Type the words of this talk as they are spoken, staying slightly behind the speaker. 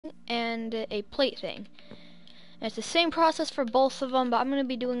and a plate thing. And it's the same process for both of them, but I'm going to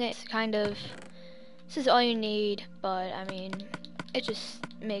be doing it kind of, this is all you need, but I mean, it just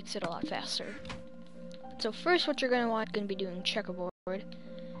makes it a lot faster. So first what you're going to be doing checkerboard.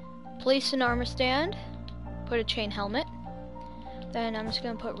 Place an armor stand, put a chain helmet, then I'm just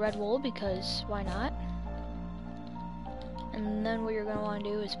going to put red wool because why not? And then what you're going to want to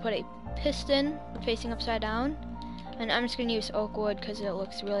do is put a piston facing upside down, and I'm just going to use oak wood because it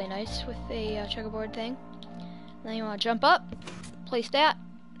looks really nice with a checkerboard thing. Then you want to jump up, place that,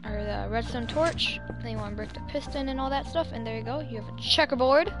 or the redstone torch, then you want to break the piston and all that stuff, and there you go, you have a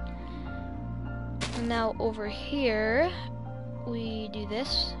checkerboard. And now over here, we do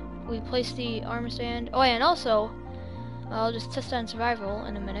this. We place the armor stand. Oh yeah, and also, I'll just test on survival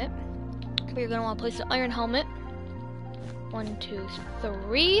in a minute. But you're going to want to place the iron helmet. 1, 2,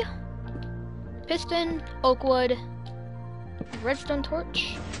 3. Piston, oak wood, redstone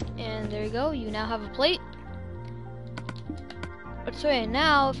torch, and there you go, you now have a plate. But so yeah,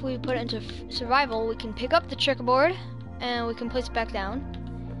 now if we put it into survival, we can pick up the checkerboard and we can place it back down,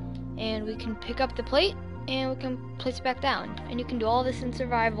 and we can pick up the plate and we can place it back down, and you can do all this in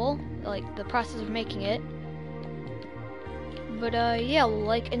survival, like the process of making it. But yeah,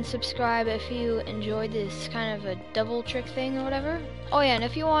 like and subscribe if you enjoyed this kind of a double trick thing or whatever. Oh yeah, and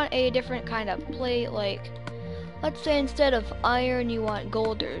if you want a different kind of plate, like let's say instead of iron you want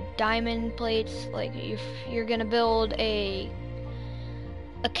gold or diamond plates, like if you're gonna build a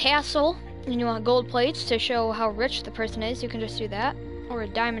castle and you want gold plates to show how rich the person is, you can just do that. Or a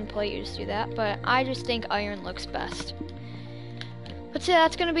diamond plate, you just do that. But I just think iron looks best. But so yeah,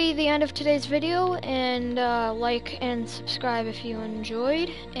 that's going to be the end of today's video, and like and subscribe if you enjoyed,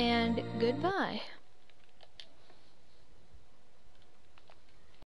 and goodbye.